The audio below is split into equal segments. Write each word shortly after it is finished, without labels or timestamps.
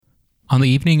On the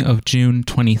evening of June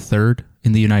 23rd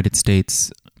in the United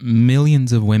States,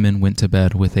 millions of women went to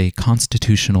bed with a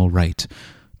constitutional right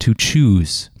to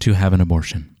choose to have an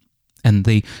abortion. And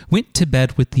they went to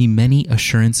bed with the many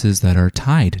assurances that are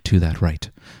tied to that right: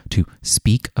 to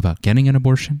speak about getting an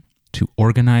abortion, to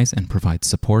organize and provide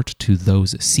support to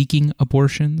those seeking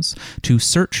abortions, to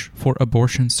search for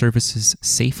abortion services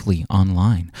safely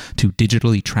online, to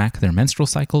digitally track their menstrual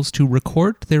cycles, to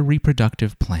record their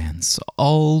reproductive plans,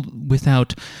 all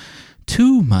without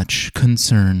too much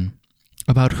concern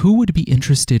about who would be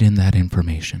interested in that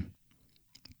information.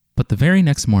 But the very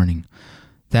next morning,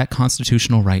 that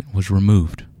constitutional right was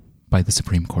removed by the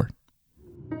Supreme Court.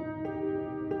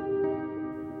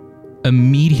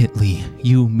 Immediately,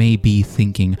 you may be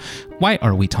thinking, why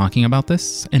are we talking about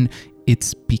this? And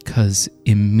it's because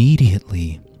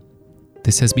immediately,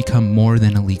 this has become more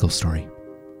than a legal story.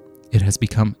 It has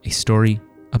become a story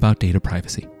about data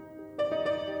privacy.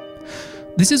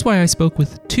 This is why I spoke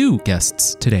with two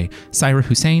guests today. Saira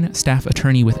Hussain, staff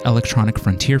attorney with Electronic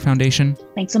Frontier Foundation.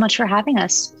 Thanks so much for having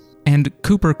us. And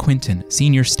Cooper Quinton,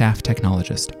 senior staff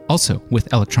technologist, also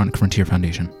with Electronic Frontier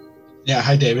Foundation. Yeah,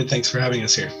 hi David, thanks for having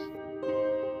us here.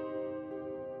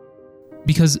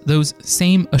 Because those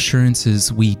same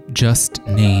assurances we just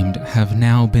named have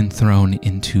now been thrown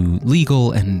into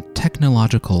legal and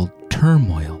technological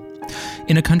turmoil.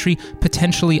 In a country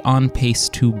potentially on pace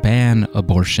to ban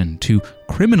abortion, to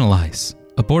criminalize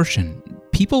abortion,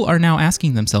 people are now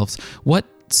asking themselves, what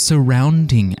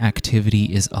surrounding activity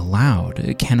is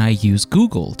allowed? Can I use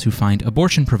Google to find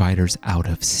abortion providers out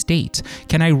of state?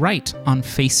 Can I write on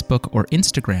Facebook or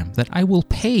Instagram that I will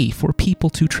pay for people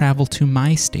to travel to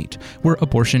my state where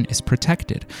abortion is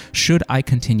protected? Should I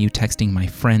continue texting my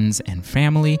friends and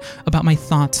family about my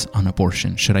thoughts on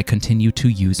abortion? Should I continue to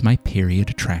use my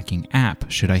period tracking app?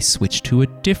 Should I switch to a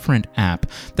different app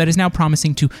that is now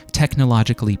promising to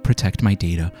technologically protect my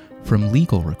data from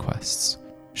legal requests?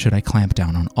 Should I clamp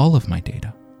down on all of my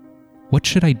data? What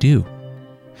should I do?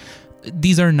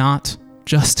 These are not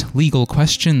just legal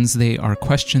questions. They are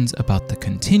questions about the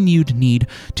continued need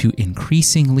to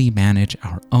increasingly manage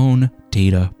our own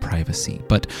data privacy.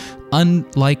 But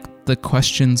unlike the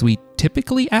questions we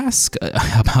typically ask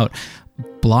about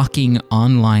blocking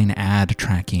online ad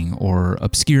tracking or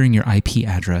obscuring your IP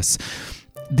address,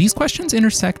 these questions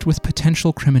intersect with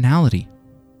potential criminality.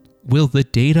 Will the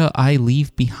data I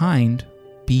leave behind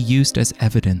be used as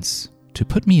evidence to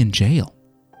put me in jail?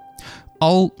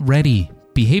 Already,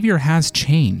 behavior has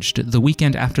changed. The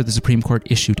weekend after the Supreme Court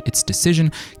issued its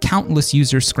decision, countless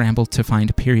users scrambled to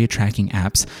find period tracking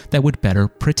apps that would better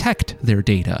protect their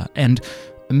data. And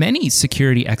many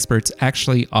security experts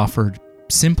actually offered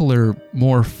simpler,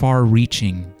 more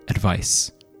far-reaching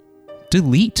advice.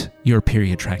 Delete your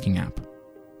period tracking app.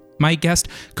 My guest,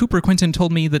 Cooper Quinton,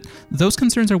 told me that those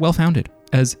concerns are well-founded,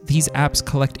 as these apps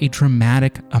collect a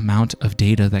dramatic amount of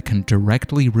data that can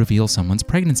directly reveal someone's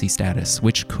pregnancy status,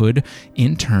 which could,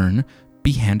 in turn,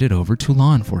 be handed over to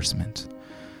law enforcement.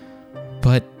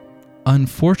 But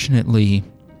unfortunately,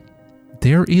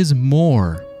 there is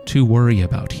more to worry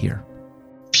about here.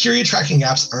 Period tracking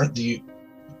apps aren't the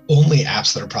only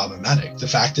apps that are problematic. The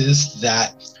fact is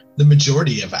that the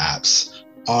majority of apps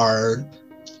are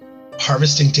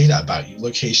harvesting data about you,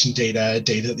 location data,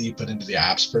 data that you put into the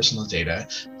apps, personal data,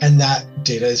 and that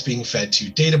data is being fed to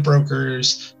data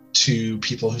brokers, to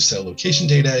people who sell location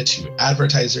data, to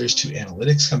advertisers, to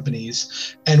analytics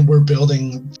companies, and we're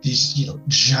building these,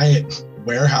 giant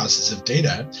warehouses of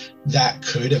data that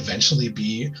could eventually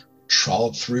be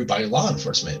trawled through by law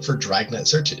enforcement for dragnet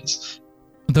searches.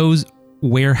 Those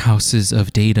warehouses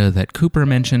of data that Cooper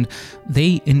mentioned,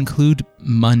 they include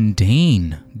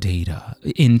mundane data.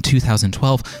 In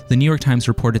 2012, the New York Times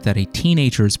reported that a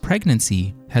teenager's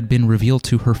pregnancy had been revealed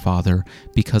to her father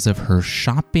because of her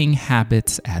shopping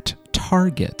habits at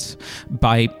Target.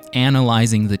 By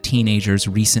analyzing the teenager's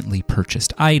recently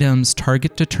purchased items,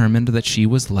 Target determined that she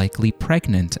was likely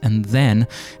pregnant and then,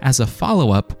 as a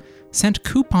follow-up, sent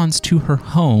coupons to her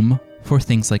home for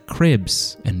things like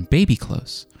cribs and baby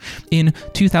clothes. In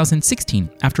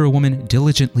 2016, after a woman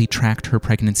diligently tracked her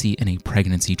pregnancy in a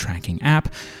pregnancy tracking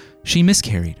app, she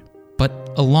miscarried. But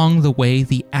along the way,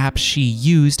 the app she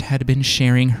used had been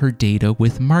sharing her data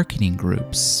with marketing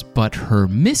groups. But her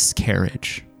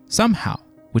miscarriage, somehow,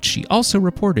 which she also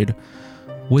reported,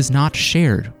 was not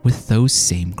shared with those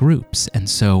same groups. And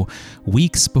so,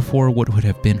 weeks before what would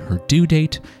have been her due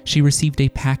date, she received a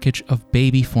package of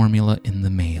baby formula in the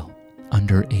mail,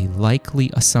 under a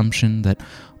likely assumption that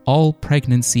all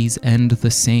pregnancies end the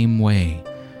same way,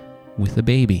 with a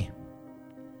baby.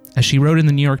 As she wrote in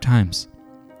the New York Times,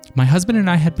 My husband and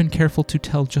I had been careful to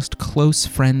tell just close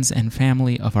friends and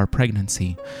family of our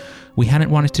pregnancy. We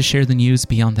hadn't wanted to share the news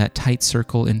beyond that tight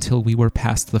circle until we were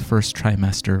past the first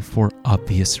trimester for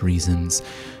obvious reasons.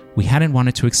 We hadn't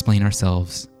wanted to explain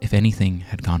ourselves if anything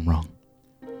had gone wrong.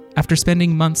 After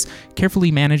spending months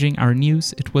carefully managing our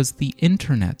news, it was the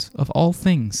internet, of all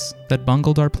things, that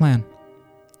bungled our plan.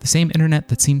 The same internet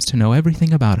that seems to know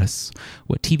everything about us,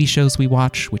 what TV shows we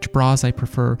watch, which bras I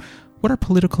prefer, what our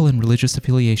political and religious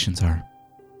affiliations are.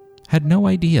 Had no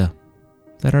idea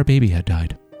that our baby had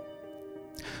died.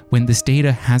 When this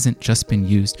data hasn't just been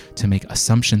used to make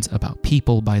assumptions about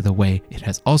people, by the way, it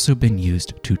has also been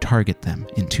used to target them.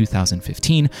 In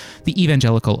 2015, the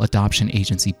evangelical adoption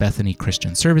agency Bethany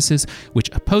Christian Services,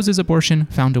 which opposes abortion,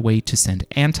 found a way to send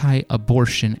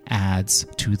anti-abortion ads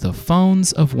to the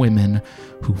phones of women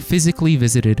who physically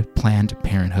visited Planned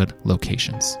Parenthood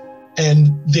locations.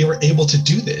 And they were able to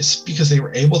do this because they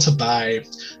were able to buy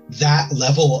that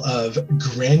level of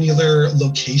granular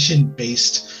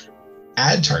location-based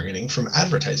ad targeting from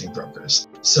advertising brokers.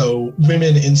 So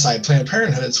women inside Planned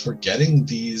Parenthoods were getting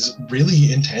these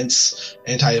really intense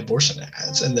anti-abortion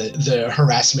ads, and the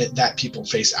harassment that people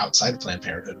face outside of Planned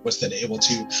Parenthood was then able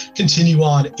to continue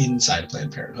on inside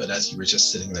Planned Parenthood as you were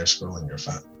just sitting there scrolling your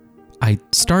phone. I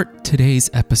start today's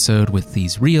episode with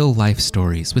these real life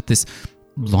stories, with this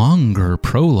longer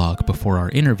prologue before our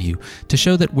interview, to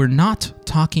show that we're not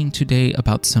talking today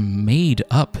about some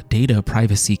made-up data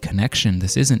privacy connection.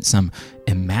 This isn't some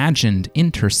imagined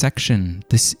intersection.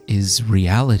 This is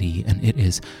reality, and it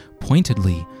is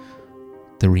pointedly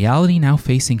the reality now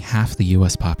facing half the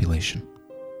U.S. population.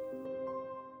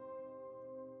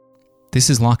 This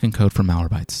is Lock and Code from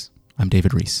Malwarebytes. I'm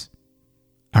David Rees.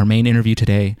 Our main interview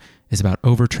today is about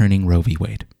overturning Roe v.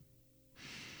 Wade.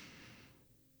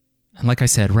 And like I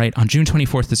said, right, on June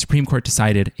 24th, the Supreme Court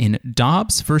decided in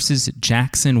Dobbs versus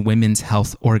Jackson Women's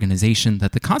Health Organization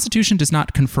that the Constitution does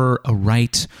not confer a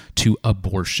right to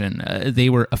abortion. They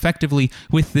were effectively,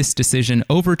 with this decision,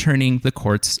 overturning the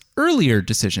court's earlier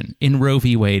decision in Roe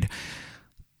v. Wade.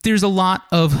 There's a lot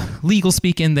of legal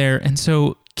speak in there, and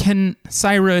so can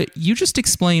Saira, you just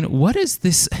explain what does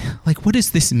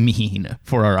this mean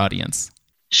for our audience?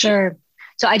 Sure.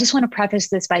 So I just want to preface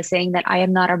this by saying that I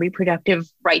am not a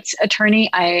reproductive rights attorney.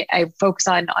 I focus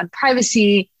on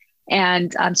privacy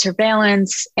and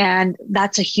surveillance, and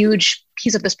that's a huge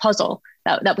piece of this puzzle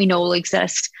that we know will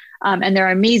exist. And there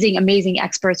are amazing, amazing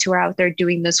experts who are out there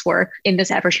doing this work in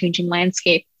this ever-changing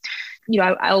landscape.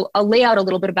 I'll lay out a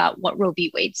little bit about what Roe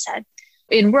v. Wade said.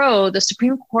 In Roe, the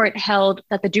Supreme Court held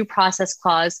that the Due Process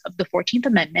Clause of the 14th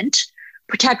Amendment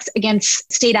protects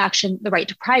against state action the right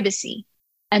to privacy.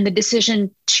 And the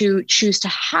decision to choose to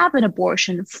have an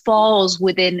abortion falls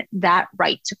within that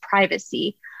right to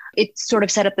privacy. It sort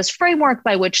of set up this framework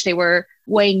by which they were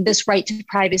weighing this right to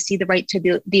privacy, the right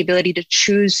to the ability to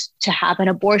choose to have an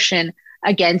abortion,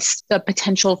 against the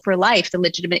potential for life, the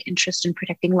legitimate interest in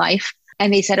protecting life.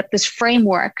 And they set up this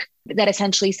framework that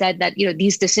essentially said that,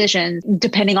 these decisions,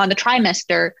 depending on the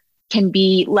trimester, can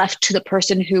be left to the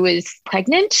person who is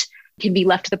pregnant, can be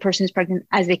left to the person who's pregnant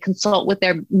as they consult with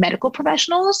their medical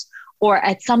professionals, or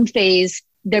at some phase,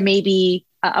 there may be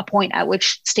a point at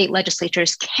which state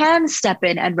legislatures can step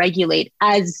in and regulate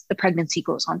as the pregnancy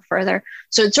goes on further.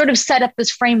 So it sort of set up this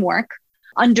framework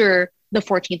under the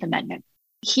 14th Amendment.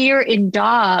 Here in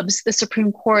Dobbs, the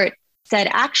Supreme Court said,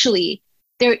 actually,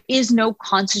 there is no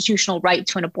constitutional right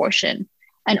to an abortion,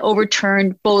 and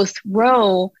overturned both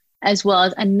Roe as well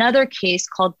as another case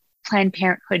called Planned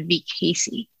Parenthood v.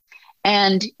 Casey.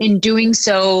 And in doing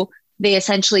so, they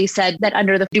essentially said that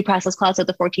under the Due Process Clause of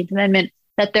the 14th Amendment,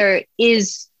 that there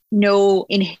is no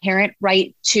inherent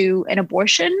right to an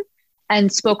abortion,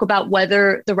 and spoke about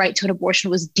whether the right to an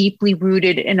abortion was deeply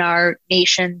rooted in our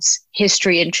nation's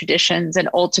history and traditions, and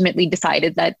ultimately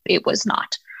decided that it was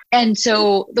not. And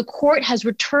so the court has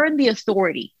returned the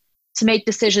authority to make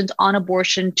decisions on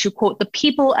abortion to, quote, the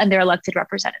people and their elected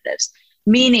representatives,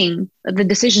 meaning that the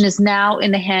decision is now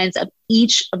in the hands of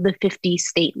each of the 50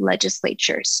 state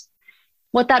legislatures.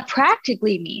 What that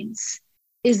practically means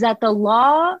is that the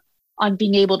law on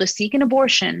being able to seek an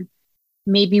abortion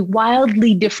may be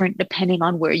wildly different depending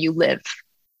on where you live.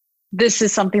 This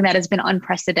is something that has been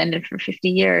unprecedented for 50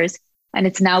 years, and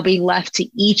it's now being left to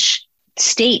each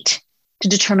state to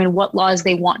determine what laws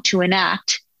they want to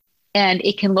enact. And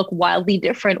it can look wildly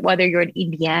different whether you're in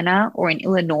Indiana or in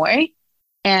Illinois.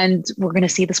 And we're going to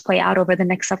see this play out over the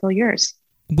next several years.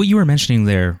 What you were mentioning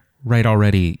there, right,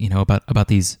 already, about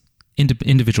these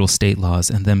individual state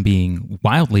laws and them being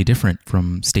wildly different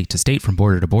from state to state, from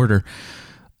border to border.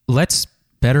 Let's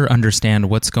better understand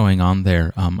what's going on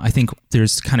there, I think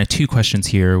there's kind of two questions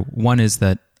here. One is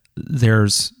that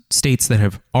there's states that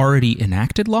have already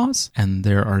enacted laws, and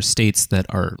there are states that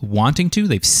are wanting to.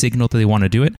 They've signaled that they want to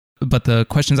do it. But the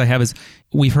questions I have is,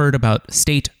 we've heard about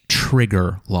state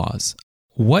trigger laws.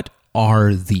 What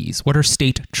are these? What are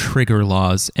state trigger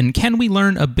laws? And can we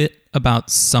learn a bit about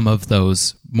some of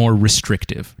those more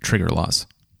restrictive trigger laws?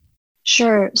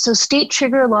 Sure. So state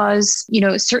trigger laws,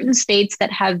 certain states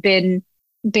that have been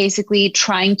basically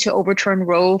trying to overturn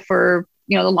Roe for,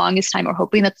 the longest time, or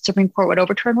hoping that the Supreme Court would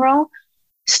overturn Roe,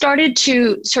 started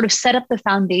to sort of set up the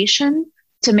foundation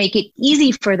to make it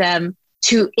easy for them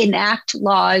to enact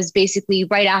laws basically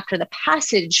right after the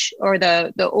passage or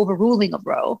the overruling of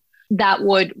Roe that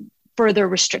would further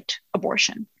restrict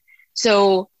abortion.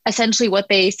 So essentially what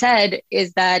they said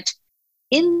is that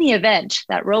in the event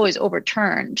that Roe is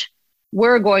overturned,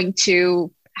 we're going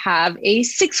to have a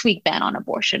 6-week ban on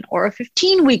abortion or a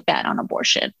 15-week ban on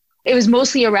abortion. It was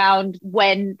mostly around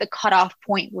when the cutoff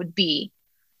point would be.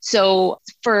 So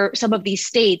for some of these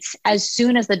states, as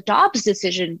soon as the Dobbs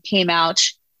decision came out,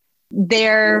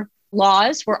 their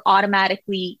laws were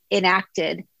automatically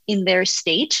enacted in their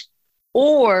state,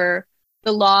 or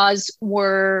the laws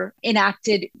were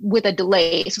enacted with a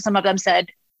delay. So some of them said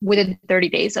within 30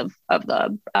 days of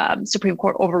the Supreme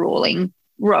Court overruling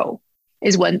Roe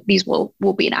is when these will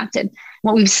be enacted.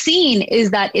 What we've seen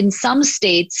is that in some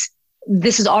states,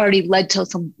 this has already led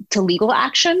to legal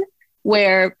action,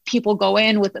 where people go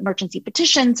in with emergency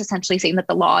petitions, essentially saying that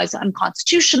the law is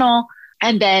unconstitutional,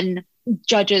 and then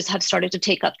judges have started to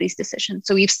take up these decisions.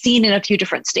 So we've seen in a few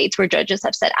different states where judges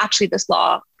have said, actually, this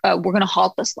law, we're going to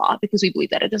halt this law because we believe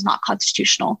that it is not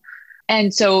constitutional.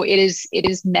 And so it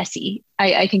is messy.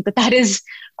 I think that is,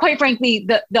 quite frankly,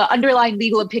 the underlying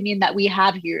legal opinion that we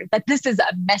have here, that this is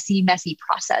a messy, messy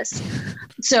process.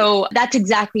 So that's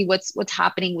exactly what's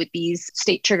happening with these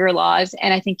state trigger laws.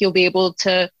 And I think you'll be able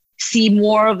to see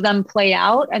more of them play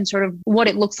out and sort of what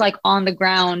it looks like on the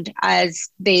ground as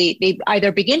they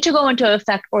either begin to go into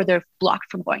effect or they're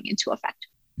blocked from going into effect.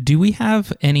 Do we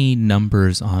have any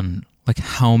numbers on like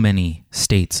how many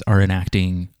states are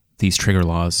enacting these trigger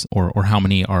laws, or how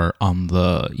many are on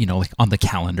the, on the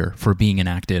calendar for being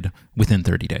enacted within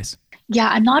 30 days? Yeah,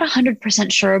 I'm not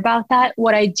 100% sure about that.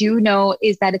 What I do know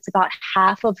is that it's about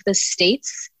half of the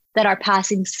states that are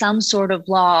passing some sort of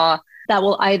law that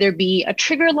will either be a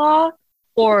trigger law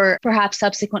or perhaps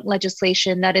subsequent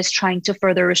legislation that is trying to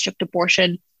further restrict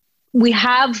abortion. We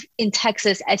have in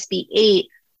Texas SB 8,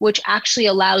 which actually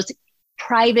allows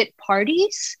private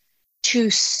parties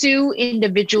to sue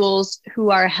individuals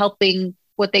who are helping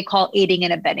what they call aiding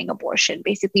and abetting abortion,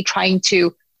 basically trying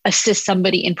to assist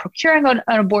somebody in procuring an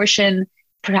abortion,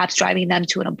 perhaps driving them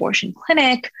to an abortion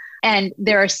clinic. And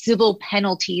there are civil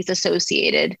penalties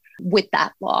associated with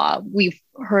that law. We've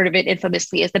heard of it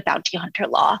infamously as the bounty hunter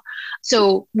law.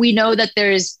 So we know that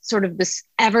there's sort of this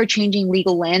ever-changing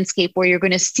legal landscape where you're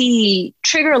going to see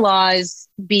trigger laws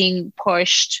being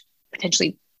pushed,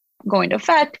 potentially going into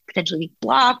effect, potentially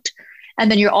blocked. And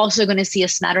then you're also going to see a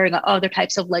smattering of other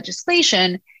types of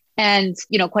legislation. And,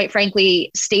 quite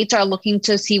frankly, states are looking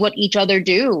to see what each other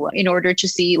do in order to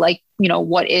see,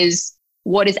 what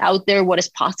is out there, what is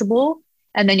possible.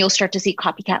 And then you'll start to see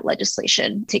copycat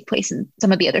legislation take place in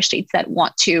some of the other states that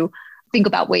want to think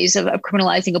about ways of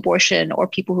criminalizing abortion or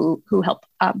people who help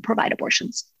provide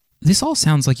abortions. This all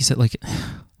sounds, like you said, like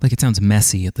it sounds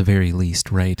messy at the very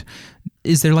least, right?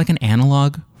 Is there like an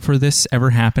analog for this ever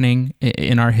happening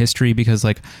in our history? Because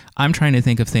I'm trying to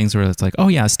think of things where it's like, oh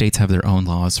yeah, states have their own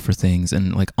laws for things.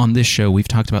 And on this show, we've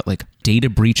talked about data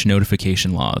breach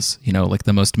notification laws,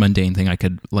 the most mundane thing I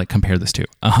could compare this to.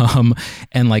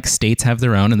 And states have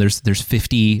their own, and there's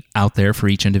 50 out there for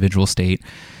each individual state.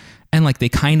 And they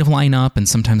kind of line up and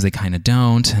sometimes they kind of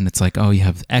don't. And it's like, oh, you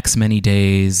have X many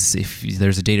days if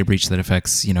there's a data breach that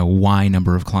affects, Y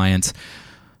number of clients.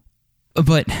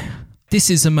 But this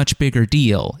is a much bigger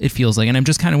deal, it feels like. And I'm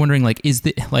just kind of wondering,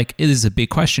 it is a big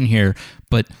question here,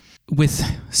 but with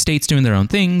states doing their own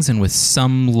things and with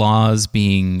some laws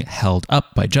being held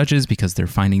up by judges because they're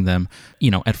finding them,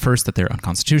 at first that they're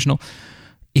unconstitutional,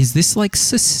 is this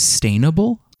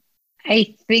sustainable?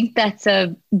 I think that's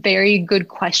a very good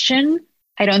question.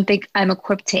 I don't think I'm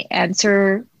equipped to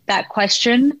answer that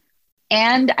question.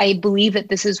 And I believe that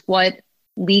this is what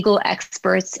legal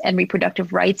experts and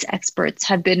reproductive rights experts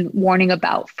have been warning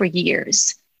about for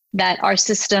years, that our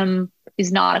system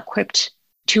is not equipped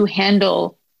to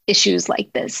handle issues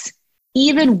like this.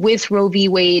 Even with Roe v.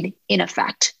 Wade in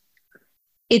effect,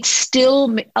 it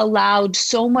still allowed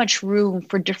so much room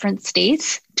for different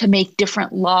states to make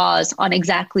different laws on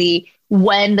exactly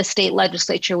when the state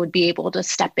legislature would be able to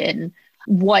step in,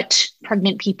 what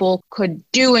pregnant people could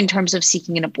do in terms of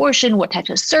seeking an abortion, what types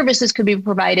of services could be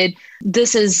provided.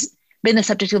 This has been the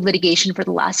subject of litigation for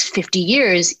the last 50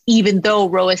 years, even though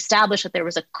Roe established that there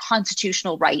was a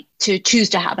constitutional right to choose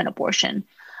to have an abortion.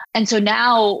 And so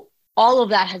now all of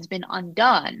that has been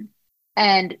undone.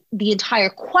 And the entire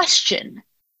question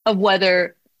of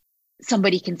whether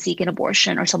somebody can seek an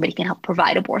abortion or somebody can help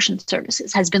provide abortion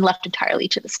services has been left entirely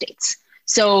to the states.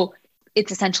 So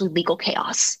it's essentially legal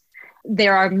chaos.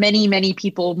 There are many, many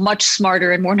people much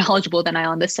smarter and more knowledgeable than I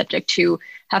on this subject who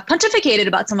have pontificated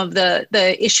about some of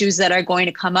the issues that are going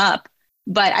to come up.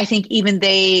 But I think even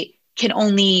they can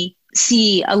only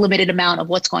see a limited amount of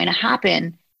what's going to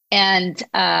happen. And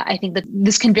I think that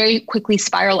this can very quickly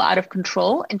spiral out of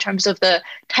control in terms of the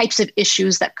types of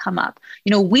issues that come up.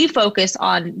 You know, we focus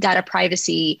on data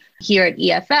privacy here at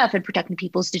EFF and protecting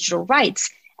people's digital rights.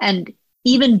 And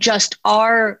even just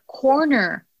our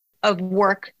corner of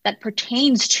work that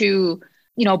pertains to,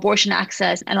 you know, abortion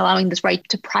access and allowing this right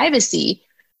to privacy,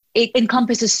 it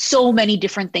encompasses so many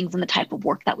different things in the type of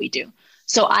work that we do.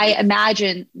 So I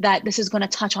imagine that this is going to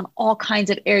touch on all kinds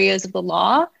of areas of the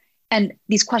law, and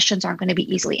these questions aren't going to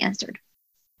be easily answered.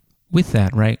 With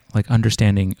that, right, like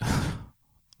understanding,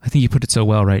 I think you put it so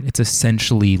well, right? It's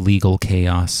essentially legal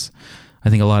chaos.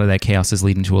 I think a lot of that chaos is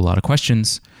leading to a lot of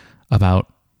questions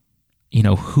about, you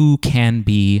know, who can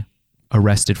be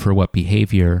arrested for what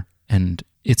behavior. And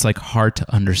it's like hard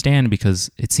to understand because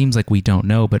it seems like we don't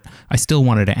know. But I still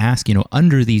wanted to ask, you know,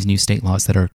 under these new state laws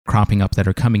that are cropping up, that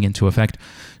are coming into effect,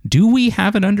 do we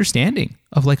have an understanding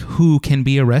of like who can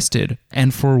be arrested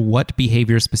and for what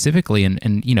behavior specifically?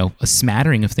 And you know, a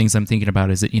smattering of things I'm thinking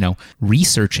about, is it, you know,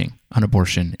 researching an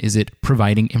abortion? Is it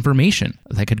providing information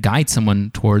that could guide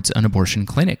someone towards an abortion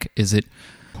clinic? Is it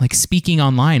like speaking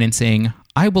online and saying,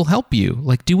 I will help you?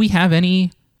 Like, do we have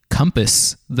any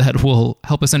compass that will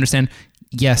help us understand,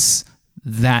 yes,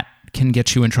 that can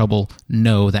get you in trouble,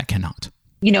 no, that cannot?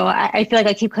 You know, I feel like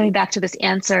I keep coming back to this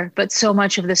answer, but so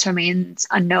much of this remains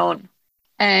unknown.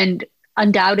 And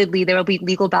undoubtedly, there will be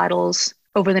legal battles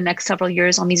over the next several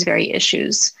years on these very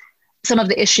issues. Some of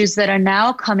the issues that are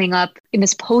now coming up in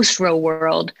this post-Roe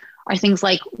world are things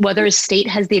like whether a state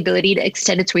has the ability to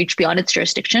extend its reach beyond its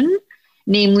jurisdiction,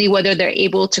 namely whether they're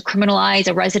able to criminalize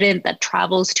a resident that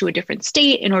travels to a different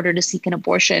state in order to seek an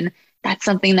abortion. That's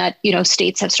something that, you know,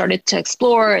 states have started to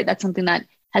explore. That's something that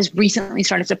has recently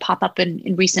started to pop up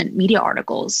in recent media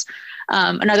articles.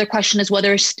 Another question is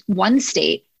whether one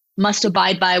state must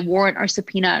abide by a warrant or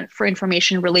subpoena for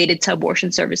information related to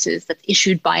abortion services that's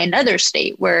issued by another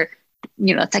state where,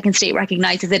 you know, the second state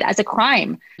recognizes it as a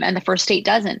crime and the first state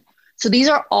doesn't. So these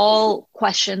are all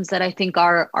questions that I think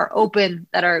are open,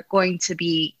 that are going to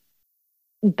be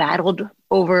battled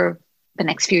over the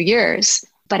next few years.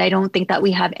 But I don't think that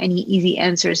we have any easy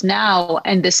answers now.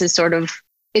 And this is sort of,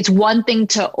 it's one thing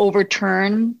to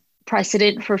overturn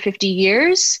precedent for 50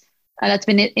 years. That's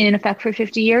been in effect for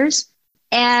 50 years.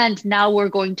 And now we're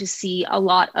going to see a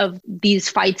lot of these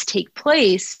fights take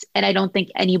place. And I don't think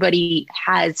anybody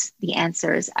has the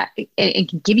answers and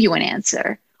can give you an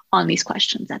answer on these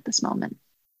questions at this moment.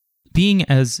 Being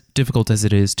as difficult as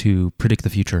it is to predict the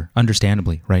future,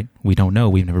 understandably, right? We don't know.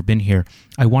 We've never been here.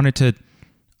 I wanted to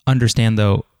understand,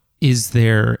 though, is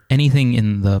there anything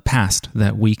in the past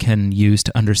that we can use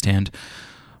to understand,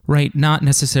 right? Not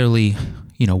necessarily,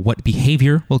 you know, what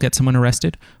behavior will get someone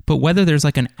arrested, but whether there's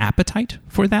like an appetite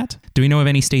for that. Do we know of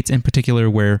any states in particular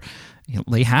where, you know,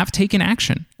 they have taken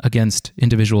action against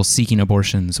individuals seeking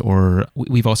abortions? Or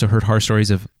we've also heard horror stories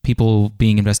of people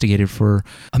being investigated for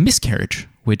a miscarriage,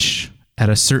 which at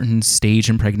a certain stage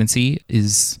in pregnancy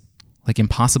is like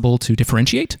impossible to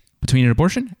differentiate between an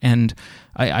abortion. And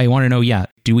I want to know,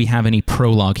 do we have any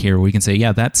prologue here where we can say,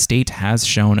 that state has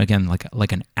shown, again,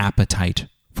 like an appetite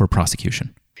for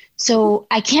prosecution? So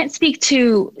I can't speak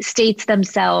to states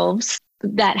themselves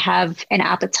that have an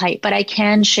appetite, but I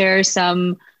can share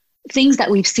some things that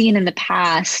we've seen in the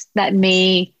past that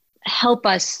may help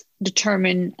us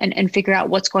determine and figure out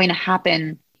what's going to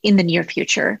happen in the near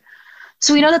future.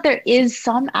 So we know that there is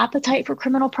some appetite for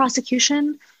criminal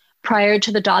prosecution. Prior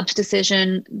to the Dobbs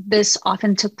decision, this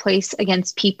often took place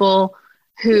against people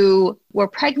who were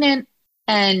pregnant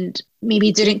and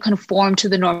maybe didn't conform to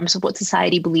the norms of what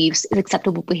society believes is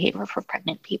acceptable behavior for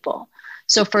pregnant people.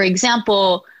 So for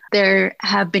example, there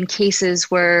have been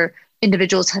cases where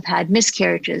individuals have had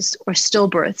miscarriages or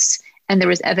stillbirths, and there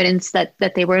was evidence that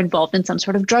they were involved in some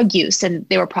sort of drug use, and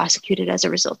they were prosecuted as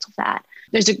a result of that.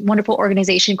 There's a wonderful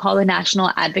organization called the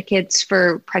National Advocates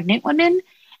for Pregnant Women,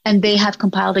 and they have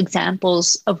compiled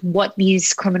examples of what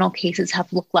these criminal cases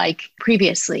have looked like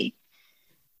previously.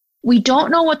 We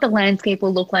don't know what the landscape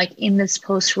will look like in this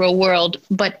post-Roe world,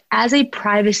 but as a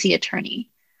privacy attorney,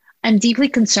 I'm deeply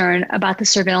concerned about the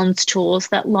surveillance tools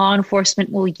that law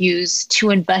enforcement will use to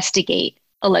investigate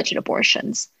alleged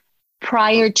abortions.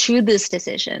 Prior to this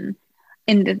decision,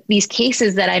 in these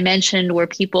cases that I mentioned where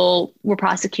people were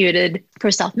prosecuted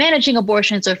for self-managing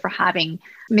abortions or for having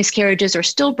miscarriages or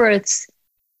stillbirths,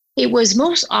 it was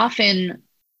most often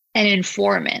an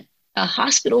informant, a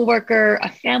hospital worker, a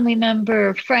family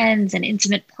member, friends, an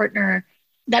intimate partner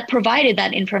that provided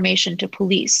that information to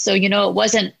police. So, it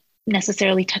wasn't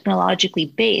necessarily technologically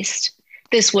based.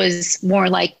 This was more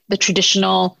like the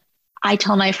traditional, I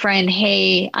tell my friend,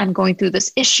 hey, I'm going through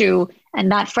this issue,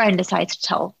 and that friend decides to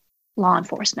tell law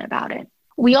enforcement about it.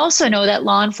 We also know that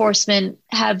law enforcement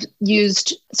have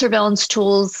used surveillance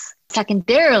tools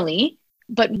secondarily,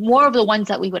 but more of the ones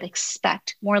that we would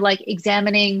expect, more like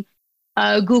examining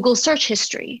Google search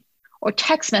history or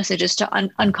text messages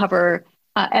to uncover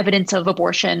evidence of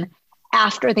abortion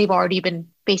after they've already been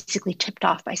basically tipped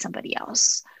off by somebody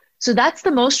else. So that's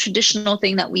the most traditional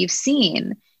thing that we've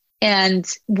seen. And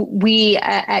we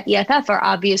at EFF are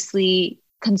obviously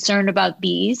concerned about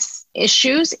these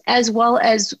issues, as well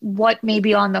as what may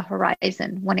be on the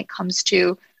horizon when it comes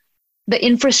to the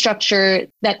infrastructure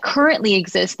that currently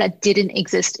exists that didn't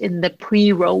exist in the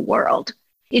pre-Roe world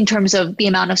in terms of the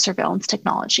amount of surveillance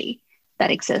technology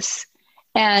that exists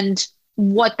and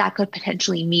what that could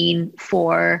potentially mean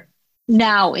for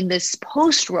now in this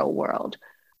post-Roe world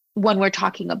when we're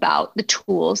talking about the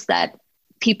tools that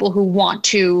people who want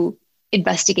to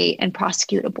investigate and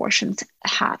prosecute abortions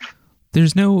have.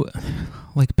 There's no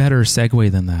better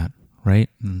segue than that, right?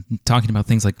 Talking about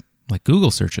things like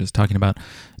Google searches, talking about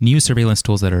new surveillance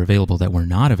tools that are available that were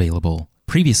not available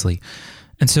previously.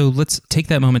 And so let's take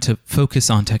that moment to focus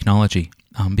on technology,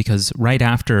 because right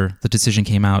after the decision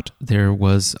came out, there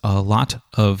was a lot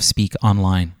of speak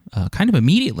online, kind of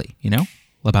immediately,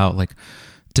 about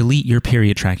delete your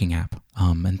period tracking app.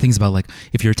 And things about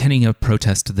if you're attending a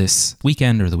protest this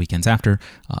weekend or the weekends after,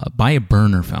 buy a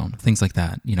burner phone, things like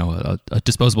that. A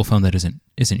disposable phone that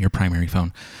isn't your primary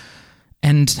phone.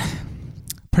 And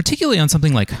particularly on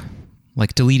something like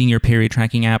deleting your period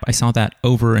tracking app, I saw that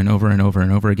over and over and over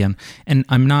and over again. And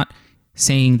I'm not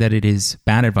saying that it is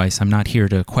bad advice. I'm not here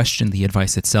to question the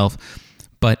advice itself,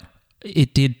 but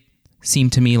it did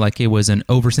seem to me like it was an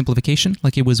oversimplification,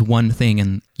 like it was one thing.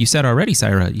 And you said already,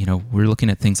 Saira, we're looking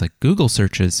at things like Google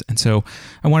searches. And so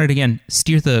I wanted to, again,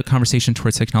 steer the conversation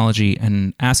towards technology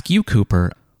and ask you,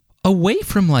 Cooper, away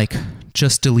from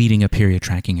just deleting a period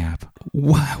tracking app,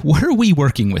 what are we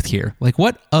working with here?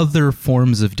 What other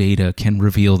forms of data can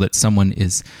reveal that someone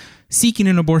is seeking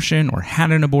an abortion or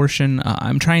had an abortion?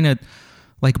 I'm trying to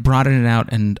broaden it out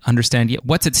and understand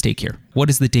what's at stake here. What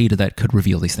is the data that could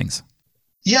reveal these things?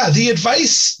 Yeah, the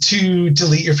advice to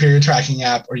delete your period tracking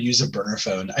app or use a burner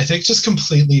phone, I think just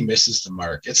completely misses the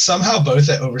mark. It's somehow both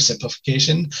an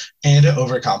oversimplification and an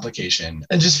overcomplication,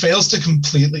 and just fails to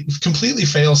completely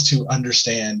fails to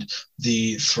understand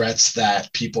the threats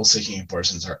that people seeking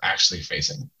abortions are actually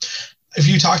facing. If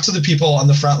you talk to the people on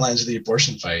the front lines of the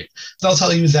abortion fight, they'll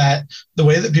tell you that the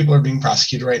way that people are being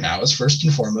prosecuted right now is first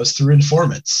and foremost through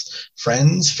informants,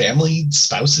 friends, family,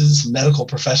 spouses, medical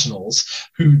professionals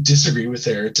who disagree with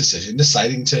their decision,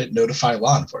 deciding to notify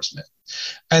law enforcement.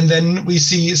 And then we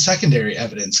see secondary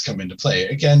evidence come into play.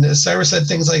 Again, as Saira said,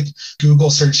 things like Google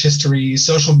search history,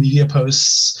 social media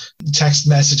posts, text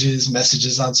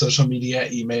messages on social media,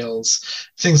 emails,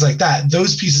 things like that.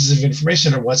 Those pieces of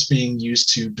information are what's being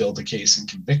used to build a case and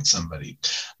convict somebody,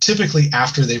 typically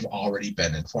after they've already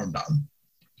been informed on.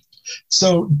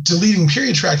 So deleting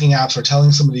period tracking apps or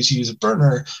telling somebody to use a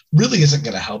burner really isn't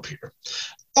going to help here.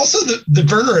 Also, the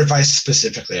burner advice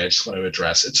specifically, I just want to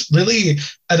address. It's really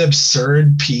an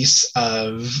absurd piece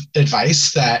of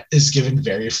advice that is given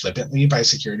very flippantly by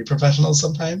security professionals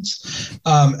sometimes.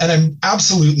 And I'm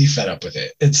absolutely fed up with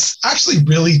it. It's actually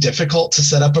really difficult to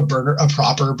set up a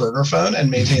proper burner phone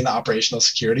and maintain the operational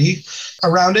security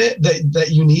around it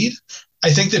that you need. I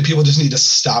think that people just need to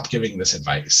stop giving this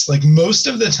advice. Most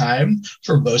of the time,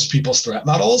 for most people's threat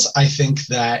models, I think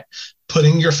that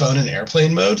putting your phone in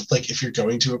airplane mode, if you're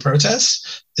going to a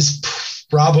protest, is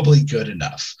probably good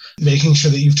enough. Making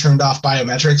sure that you've turned off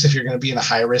biometrics if you're going to be in a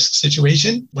high-risk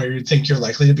situation where you think you're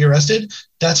likely to be arrested,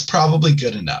 that's probably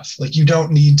good enough. You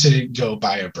don't need to go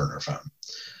buy a burner phone.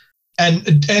 And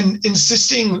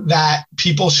insisting that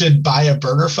people should buy a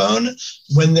burner phone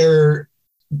when they're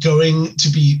going to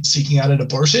be seeking out an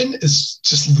abortion is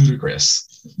just ludicrous.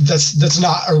 That's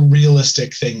not a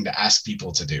realistic thing to ask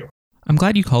people to do. I'm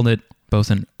glad you called it both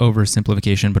an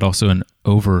oversimplification, but also an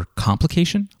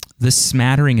overcomplication. The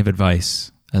smattering of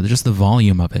advice just the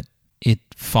volume of it. It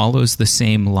follows the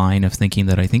same line of thinking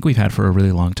that I think we've had for a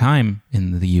really long time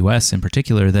in the US in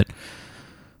particular, that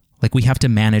like we have to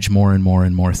manage more and more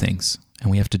and more things, and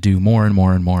we have to do more and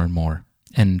more and more and more.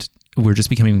 And we're just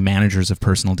becoming managers of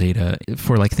personal data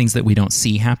for like things that we don't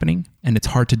see happening. And it's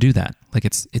hard to do that. Like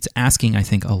it's asking, I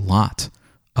think, a lot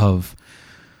of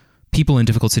people in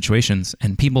difficult situations,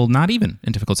 and people not even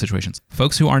in difficult situations,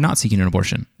 folks who are not seeking an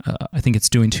abortion. I think it's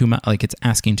doing too much, like it's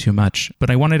asking too much. But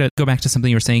I wanted to go back to something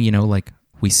you were saying, like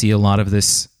we see a lot of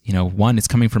this, one, it's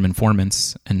coming from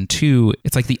informants, and two,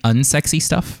 it's like the unsexy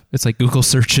stuff. It's like Google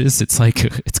searches. It's like,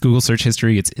 it's Google search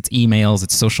history. It's emails,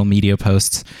 it's social media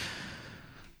posts.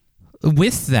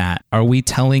 With that, are we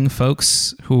telling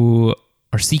folks who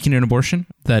are seeking an abortion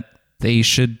that they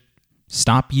should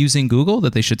stop using Google,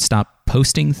 that they should stop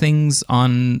posting things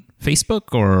on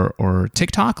Facebook or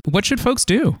TikTok? What should folks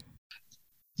do?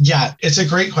 Yeah, it's a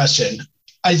great question.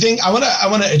 I think I want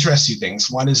to address two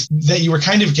things. One is that you were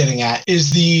kind of getting at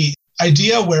is the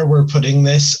idea where we're putting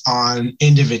this on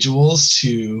individuals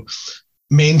to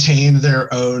maintain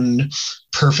their own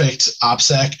perfect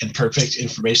OPSEC and perfect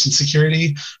information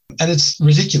security. And it's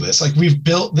ridiculous. Like we've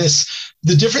built this,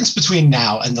 the difference between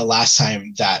now and the last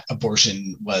time that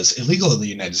abortion was illegal in the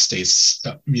United States,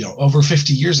 over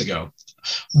 50 years ago,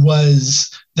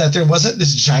 was that there wasn't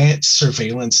this giant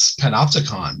surveillance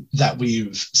panopticon that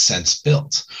we've since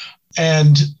built.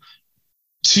 And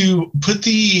to put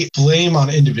the blame on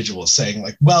individuals saying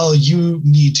like, well, you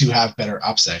need to have better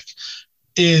OPSEC,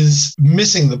 is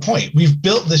missing the point. We've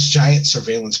built this giant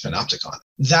surveillance panopticon.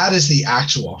 That is the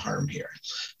actual harm here.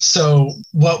 So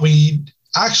what we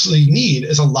actually need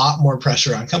is a lot more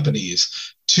pressure on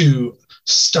companies to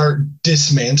start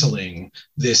dismantling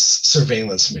this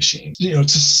surveillance machine, to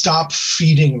stop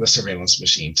feeding the surveillance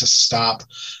machine, to stop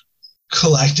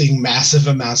collecting massive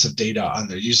amounts of data on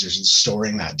their users and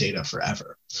storing that data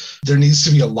forever. There needs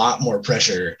to be a lot more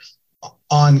pressure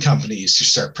on companies to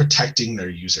start protecting their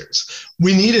users.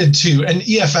 We needed to, and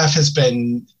EFF has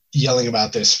been yelling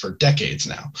about this for decades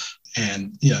now.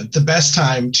 And the best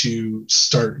time to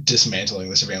start dismantling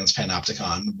the surveillance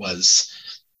panopticon was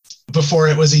before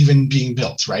it was even being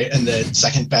built, right? And the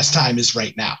second best time is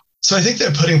right now. So I think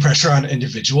that putting pressure on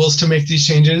individuals to make these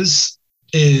changes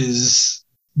is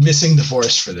missing the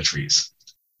forest for the trees.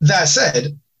 That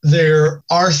said, there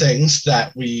are things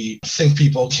that we think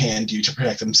people can do to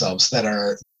protect themselves that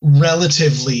are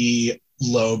relatively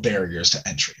low barriers to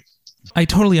entry. I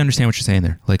totally understand what you're saying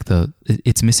there. Like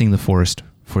it's missing the forest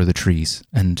for the trees.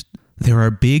 And there are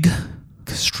big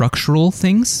structural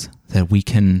things that we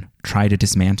can try to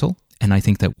dismantle. And I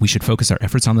think that we should focus our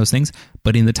efforts on those things.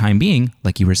 But in the time being,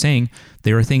 like you were saying,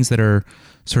 there are things that are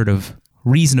sort of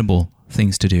reasonable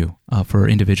things to do for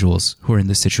individuals who are in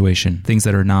this situation, things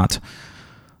that are not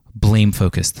blame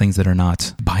focused, things that are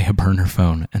not buy a burner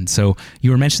phone. And so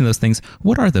you were mentioning those things.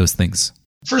 What are those things?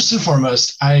 First and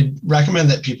foremost, I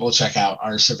recommend that people check out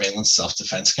our surveillance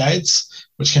self-defense guides,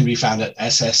 which can be found at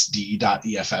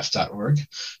ssd.eff.org.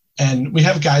 And we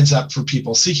have guides up for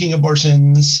people seeking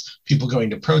abortions, people going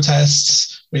to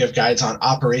protests. We have guides on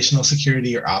operational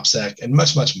security or OPSEC and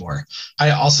much, much more.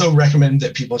 I also recommend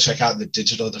that people check out the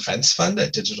Digital Defense Fund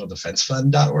at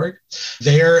digitaldefensefund.org.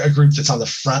 They're a group that's on the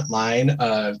front line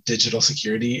of digital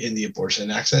security in the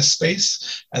abortion access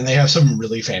space, and they have some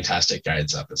really fantastic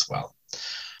guides up as well.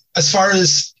 As far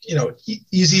as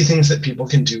easy things that people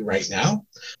can do right now,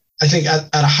 I think at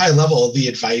a high level, the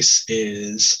advice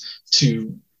is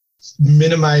to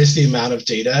minimize the amount of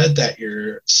data that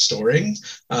you're storing,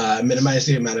 minimize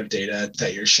the amount of data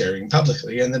that you're sharing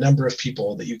publicly, and the number of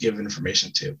people that you give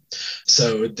information to.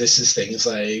 So this is things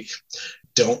like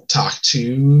don't talk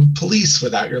to police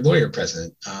without your lawyer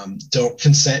present. Don't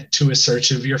consent to a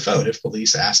search of your phone if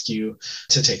police ask you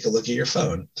to take a look at your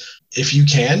phone. If you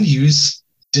can, use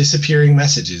disappearing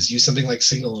messages. Use something like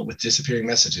Signal with disappearing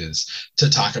messages to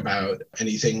talk about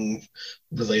anything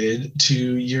related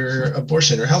to your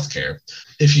abortion or healthcare.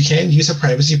 If you can, use a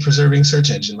privacy-preserving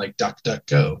search engine like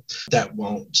DuckDuckGo that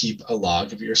won't keep a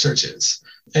log of your searches.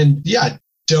 And yeah,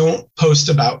 don't post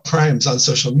about crimes on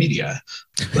social media.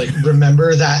 Like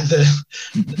remember that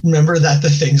the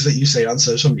things that you say on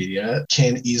social media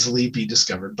can easily be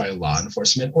discovered by law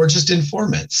enforcement or just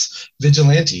informants,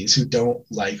 vigilantes who don't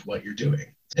like what you're doing.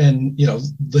 And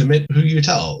limit who you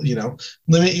tell,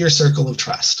 limit your circle of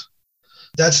trust.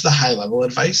 That's the high level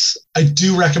advice. I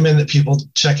do recommend that people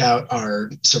check out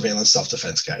our surveillance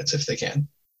self-defense guides if they can.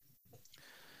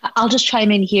 I'll just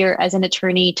chime in here as an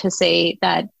attorney to say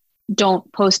that don't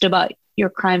post about your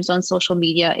crimes on social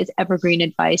media is evergreen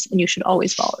advice, and you should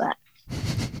always follow that.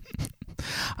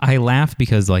 I laugh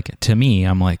because, to me,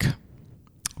 I'm like,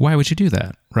 Why would you do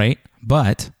that, right?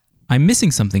 But I'm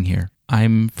missing something here.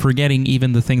 I'm forgetting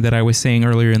even the thing that I was saying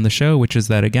earlier in the show, which is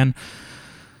that, again,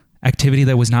 activity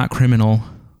that was not criminal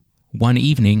one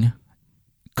evening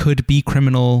could be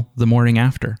criminal the morning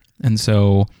after. And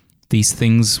so these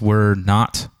things were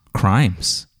not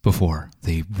crimes before.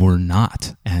 They were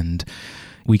not. And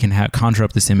we can conjure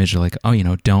up this image of like, oh,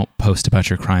 don't post about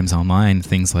your crimes online.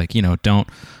 Things like, don't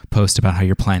post about how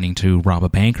you're planning to rob a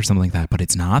bank or something like that. But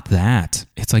it's not that.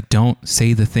 It's like, don't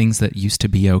say the things that used to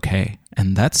be okay.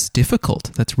 And that's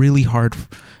difficult. That's really hard,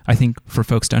 I think, for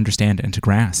folks to understand and to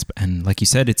grasp. And like you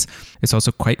said, it's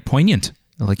also quite poignant.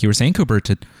 Like you were saying, Cooper,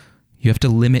 you have to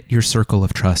limit your circle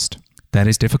of trust. That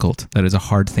is difficult. That is a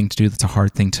hard thing to do. That's a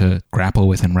hard thing to grapple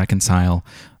with and reconcile.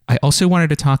 I also wanted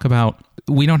to talk about,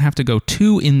 we don't have to go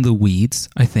too in the weeds,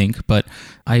 I think, but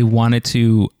I wanted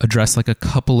to address like a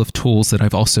couple of tools that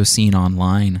I've also seen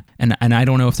online. And I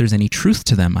don't know if there's any truth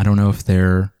to them. I don't know if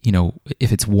they're,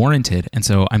 if it's warranted. And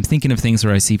so I'm thinking of things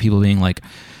where I see people being like,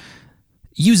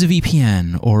 use a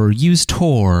VPN or use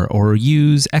Tor or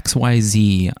use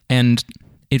XYZ. And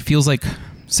it feels like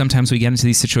sometimes we get into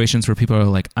these situations where people are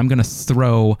like, I'm going to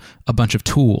throw a bunch of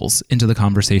tools into the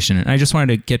conversation. And I just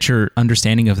wanted to get your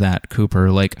understanding of that,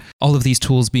 Cooper. Like all of these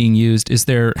tools being used, is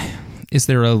there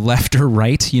a left or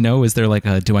right? Is there like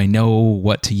do I know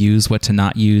what to use, what to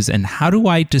not use? And how do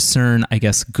I discern, I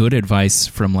guess, good advice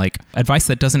from like advice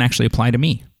that doesn't actually apply to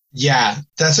me? Yeah,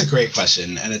 that's a great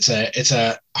question. And it's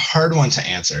a hard one to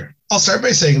answer. I'll start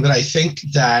by saying that I think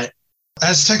that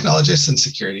as technologists and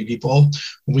security people,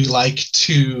 we like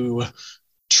to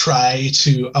try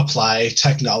to apply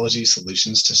technology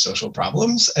solutions to social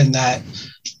problems, and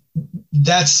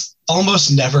that's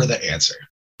almost never the answer.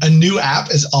 A new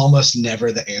app is almost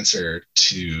never the answer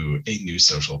to a new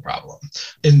social problem.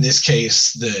 In this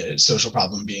case, the social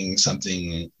problem being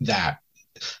something that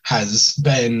has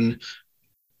been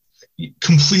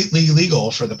completely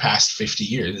legal for the past 50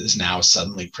 years is now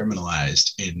suddenly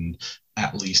criminalized in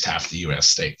at least half the US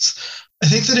states. I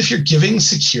think that if you're giving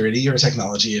security or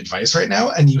technology advice right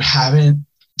now and you haven't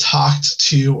talked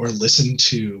to or listened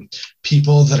to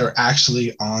people that are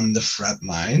actually on the front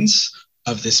lines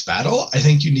of this battle, I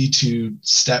think you need to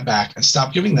step back and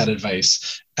stop giving that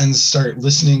advice and start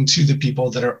listening to the people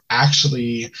that are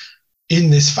actually in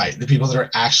this fight, the people that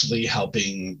are actually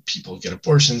helping people get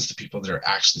abortions, the people that are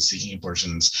actually seeking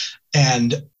abortions,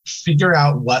 and figure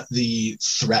out what the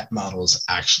threat models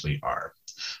actually are.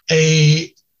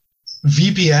 A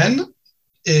VPN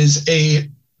is a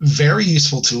very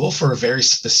useful tool for a very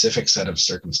specific set of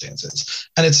circumstances,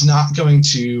 and it's not going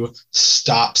to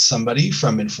stop somebody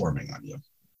from informing on you.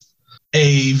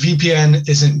 A VPN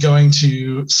isn't going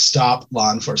to stop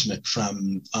law enforcement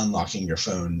from unlocking your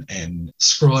phone and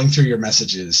scrolling through your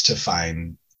messages to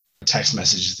find text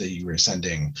messages that you were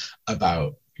sending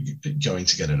about going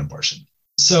to get an abortion.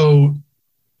 So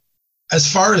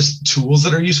as far as tools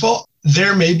that are useful,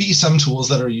 there may be some tools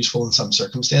that are useful in some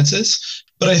circumstances,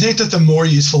 but I think that the more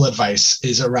useful advice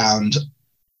is around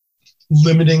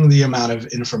limiting the amount of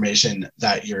information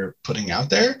that you're putting out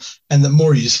there. And the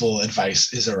more useful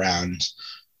advice is around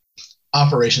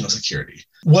operational security.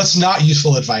 What's not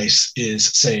useful advice is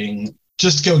saying,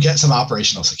 just go get some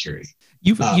operational security,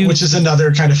 which is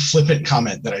another kind of flippant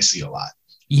comment that I see a lot.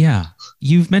 Yeah.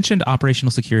 You've mentioned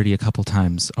operational security a couple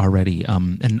times already.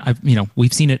 And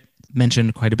we've seen it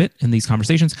mentioned quite a bit in these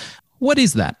conversations. What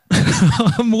is that?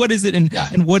 What is it?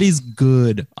 And what is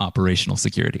good operational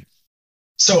security?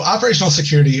 So operational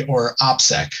security, or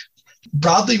OPSEC,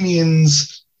 broadly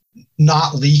means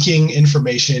not leaking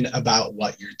information about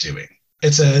what you're doing.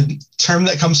 It's a term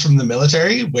that comes from the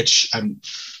military, which I'm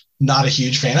not a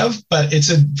huge fan of, but it's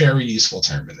a very useful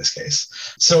term in this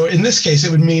case. So in this case,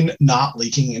 it would mean not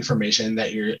leaking information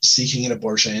that you're seeking an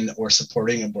abortion or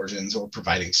supporting abortions or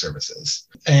providing services.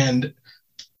 And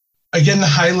again, the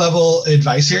high level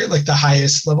advice here, like the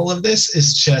highest level of this,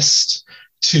 is just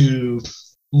to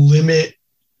limit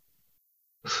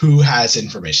who has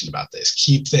information about this.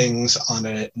 Keep things on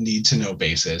a need-to-know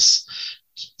basis.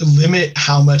 Limit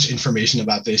how much information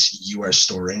about this you are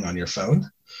storing on your phone,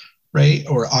 right?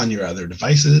 Or on your other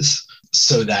devices,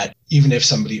 so that even if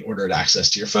somebody ordered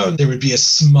access to your phone, there would be as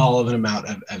small of an amount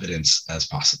of evidence as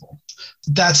possible.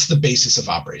 That's the basis of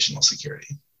operational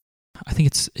security. I think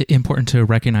it's important to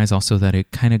recognize also that it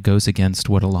kind of goes against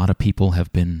what a lot of people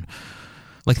have been,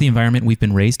 like the environment we've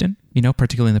been raised in,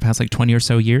 particularly in the past 20 or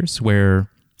so years, where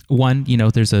one,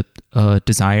 there's a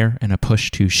desire and a push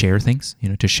to share things,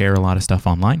 to share a lot of stuff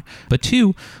online. But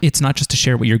two, it's not just to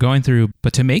share what you're going through,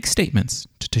 but to make statements,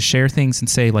 to share things and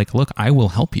say like, look, I will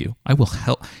help you. I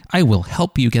will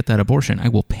help you get that abortion. I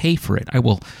will pay for it. I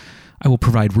I will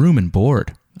provide room and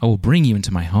board. I will bring you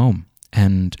into my home.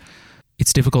 And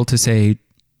it's difficult to say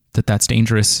that that's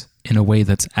dangerous in a way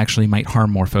that's actually might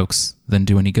harm more folks than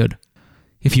do any good.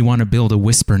 If you want to build a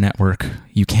whisper network,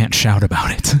 you can't shout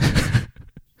about it.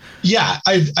 Yeah,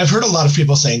 I've heard a lot of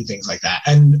people saying things like that.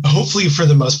 And hopefully, for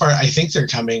the most part, I think they're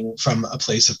coming from a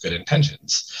place of good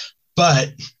intentions. But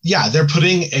yeah, they're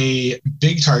putting a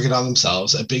big target on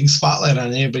themselves, a big spotlight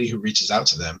on anybody who reaches out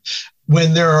to them,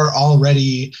 when there are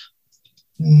already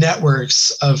networks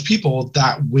of people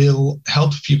that will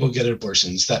help people get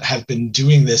abortions that have been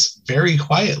doing this very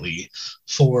quietly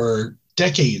for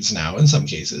decades now, in some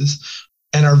cases,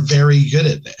 and are very good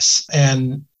at this.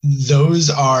 And those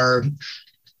are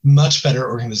much better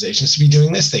organizations to be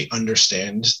doing this. They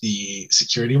understand the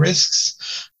security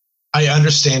risks. I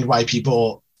understand why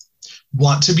people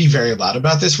want to be very loud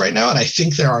about this right now. And I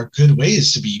think there are good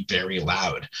ways to be very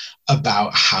loud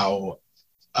about how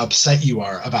upset you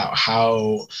are, about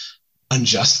how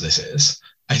unjust this is.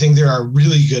 I think there are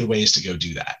really good ways to go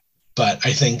do that. But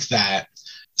I think that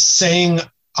saying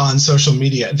on social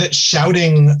media that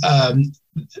shouting,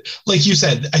 like you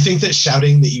said, I think that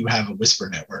shouting that you have a whisper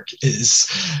network is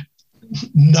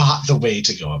not the way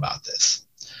to go about this.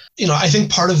 You know, I think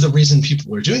part of the reason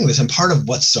people are doing this, and part of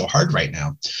what's so hard right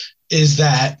now, is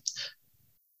that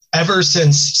ever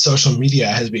since social media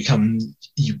has become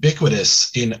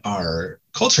ubiquitous in our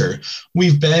culture,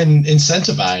 we've been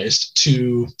incentivized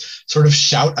to sort of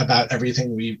shout about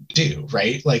everything we do,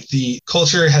 right? Like the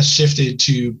culture has shifted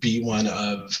to be one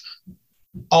of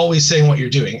always saying what you're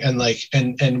doing. And like,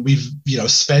 and we've, you know,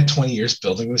 spent 20 years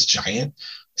building this giant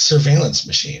surveillance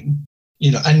machine,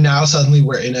 you know, and now suddenly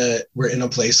we're in a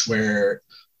place where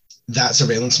that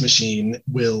surveillance machine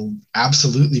will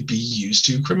absolutely be used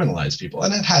to criminalize people.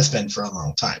 And it has been for a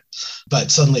long time.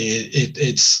 But suddenly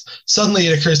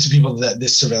it occurs to people that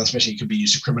this surveillance machine could be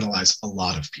used to criminalize a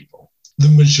lot of people, the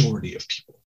majority of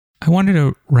people. I wanted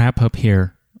to wrap up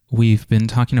here. We've been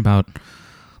talking about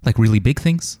like really big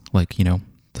things, like, you know,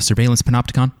 the surveillance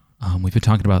panopticon. We've been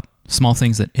talking about small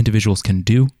things that individuals can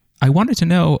do. I wanted to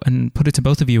know, and put it to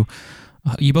both of you,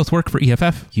 you both work for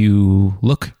EFF. You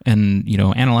look and, you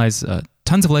know, analyze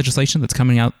tons of legislation that's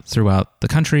coming out throughout the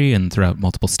country and throughout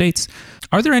multiple states.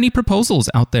 Are there any proposals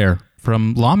out there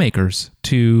from lawmakers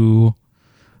to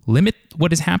limit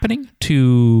what is happening,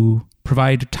 to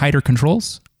provide tighter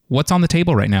controls? What's on the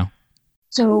table right now?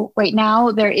 So right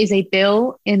now there is a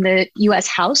bill in the U.S.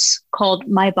 House called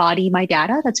My Body, My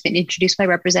Data that's been introduced by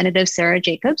Representative Sarah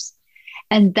Jacobs.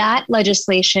 And that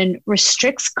legislation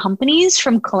restricts companies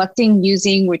from collecting,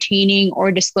 using, retaining, or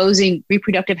disclosing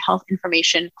reproductive health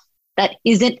information that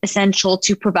isn't essential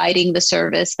to providing the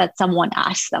service that someone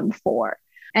asks them for.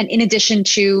 And in addition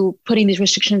to putting these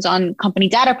restrictions on company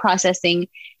data processing,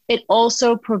 it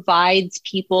also provides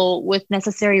people with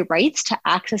necessary rights to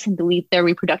access and delete their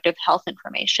reproductive health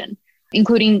information,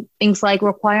 including things like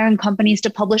requiring companies to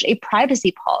publish a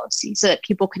privacy policy so that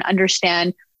people can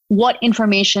understand what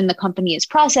information the company is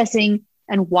processing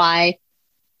and why.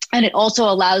 And it also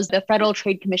allows the Federal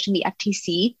Trade Commission, the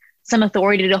FTC, some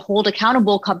authority to hold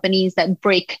accountable companies that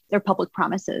break their public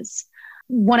promises.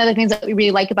 One of the things that we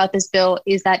really like about this bill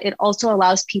is that it also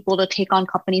allows people to take on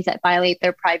companies that violate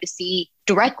their privacy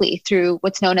directly through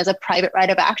what's known as a private right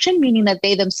of action, meaning that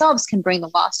they themselves can bring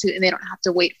the lawsuit and they don't have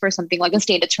to wait for something like a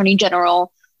state attorney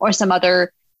general or some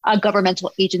other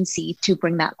governmental agency to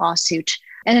bring that lawsuit.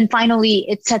 And then finally,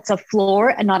 it sets a floor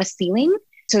and not a ceiling.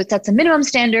 So it sets a minimum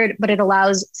standard, but it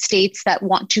allows states that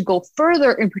want to go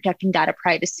further in protecting data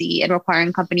privacy and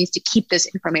requiring companies to keep this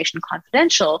information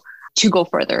confidential to go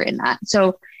further in that.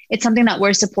 So it's something that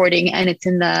we're supporting, and it's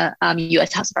in the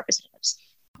U.S. House of Representatives.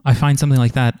 I find something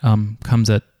like that comes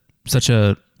at such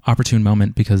a opportune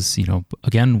moment because, you know,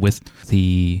 again, with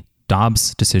the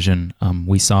Dobbs decision,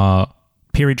 we saw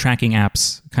period tracking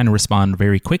apps kind of respond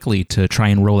very quickly to try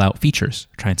and roll out features,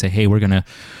 try and say, hey, we're going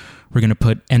to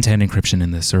put end-to-end encryption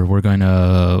in this, or we're going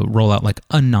to roll out like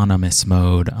anonymous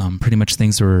mode. Pretty much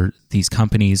things where these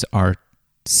companies are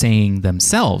saying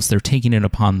themselves, they're taking it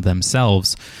upon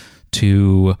themselves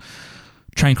to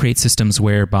try and create systems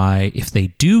whereby if they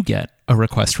do get a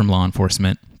request from law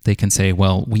enforcement, they can say,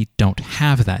 well, we don't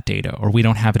have that data, or we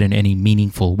don't have it in any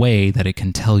meaningful way that it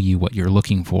can tell you what you're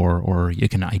looking for, or you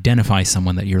can identify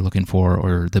someone that you're looking for,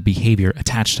 or the behavior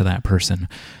attached to that person.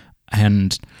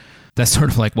 And that's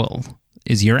sort of like, well,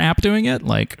 is your app doing it?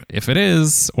 Like, if it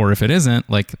is, or if it isn't,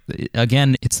 like,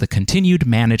 again, it's the continued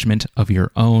management of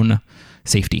your own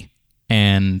safety.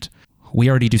 And we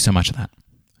already do so much of that.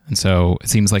 And so it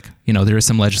seems like, you know, there is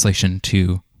some legislation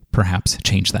to perhaps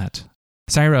change that.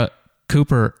 Saira,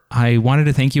 Cooper, I wanted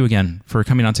to thank you again for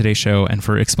coming on today's show and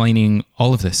for explaining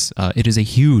all of this. It is a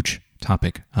huge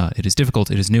topic. It is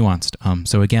difficult. It is nuanced.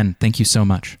 So again, thank you so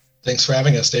much. Thanks for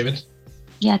having us, David.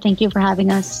 Yeah, thank you for having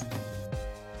us.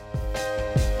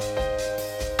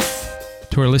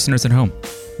 To our listeners at home,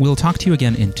 we'll talk to you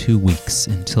again in 2 weeks.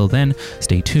 Until then,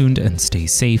 stay tuned and stay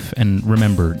safe. And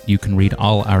remember, you can read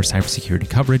all our cybersecurity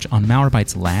coverage on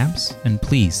Malwarebytes Labs. And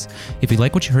please, if you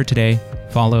like what you heard today,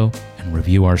 follow and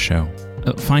review our show.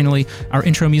 Finally, our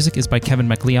intro music is by Kevin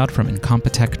MacLeod from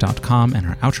Incompetech.com, and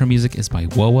our outro music is by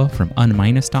Woa from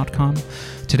Unminus.com.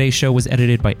 Today's show was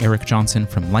edited by Eric Johnson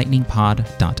from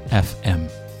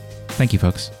LightningPod.fm. Thank you,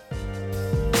 folks.